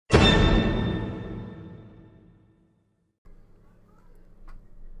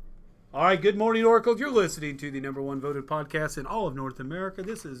All right, good morning, Oracle. You're listening to the number one voted podcast in all of North America.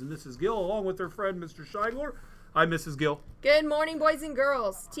 This is Mrs. Gill, along with her friend, Mr. Scheidler. Hi, Mrs. Gill. Good morning, boys and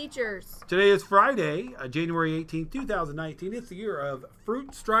girls, teachers. Today is Friday, January 18th, 2019. It's the year of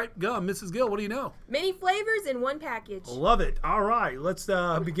Fruit Stripe Gum. Mrs. Gill, what do you know? Many flavors in one package. Love it. All right, let's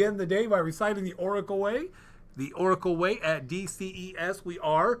begin the day by reciting the Oracle Way. The Oracle Way at DCES, we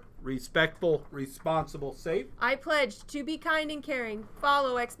are respectful, responsible, safe. I pledge to be kind and caring,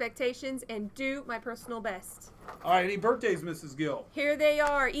 follow expectations, and do my personal best. All right, any birthdays, Mrs. Gill? Here they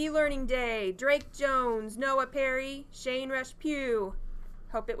are: E-Learning Day, Drake Jones, Noah Perry, Shane Rush Pugh.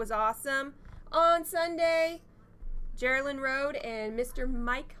 Hope it was awesome. On Sunday, Geraldine Road and Mr.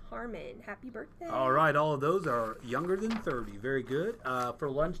 Mike Harmon. Happy birthday. All right, all of those are younger than 30. Very good. For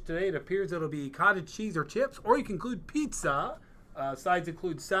lunch today, it appears it'll be cottage cheese or chips, or you can include pizza. Sides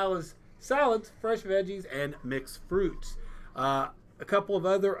include salads, fresh veggies, and mixed fruits. A couple of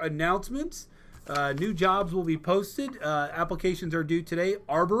other announcements. New jobs will be posted. Applications are due today.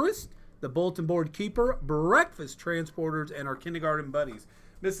 Arborist, the bulletin board keeper, breakfast transporters, and our kindergarten buddies.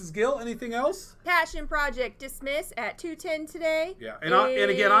 Mrs. Gill, anything else? Passion Project dismiss at 2:10 today. Yeah, and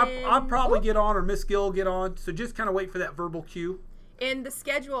again, I'll probably get on, or Miss Gill will get on, so just kind of wait for that verbal cue. And the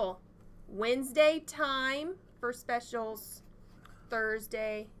schedule: Wednesday time for specials,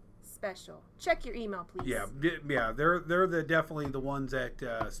 Thursday special. Check your email, please. Yeah, they're definitely the ones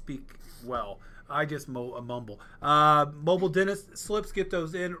that speak well. I just mumble. Mobile dentist slips, get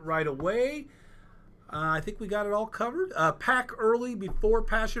those in right away. I think we got it all covered. Pack early before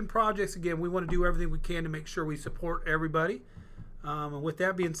Passion Projects. Again, we want to do everything we can to make sure we support everybody. And with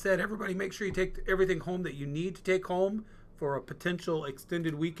that being said, everybody make sure you take everything home that you need to take home for a potential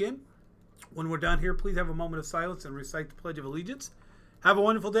extended weekend. When we're done here, please have a moment of silence and recite the Pledge of Allegiance. Have a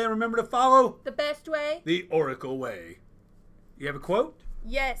wonderful day, and remember to follow the best way, the Oracle Way. You have a quote?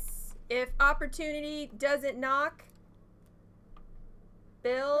 Yes. If opportunity doesn't knock,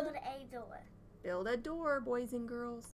 build a door. Build a door, boys and girls.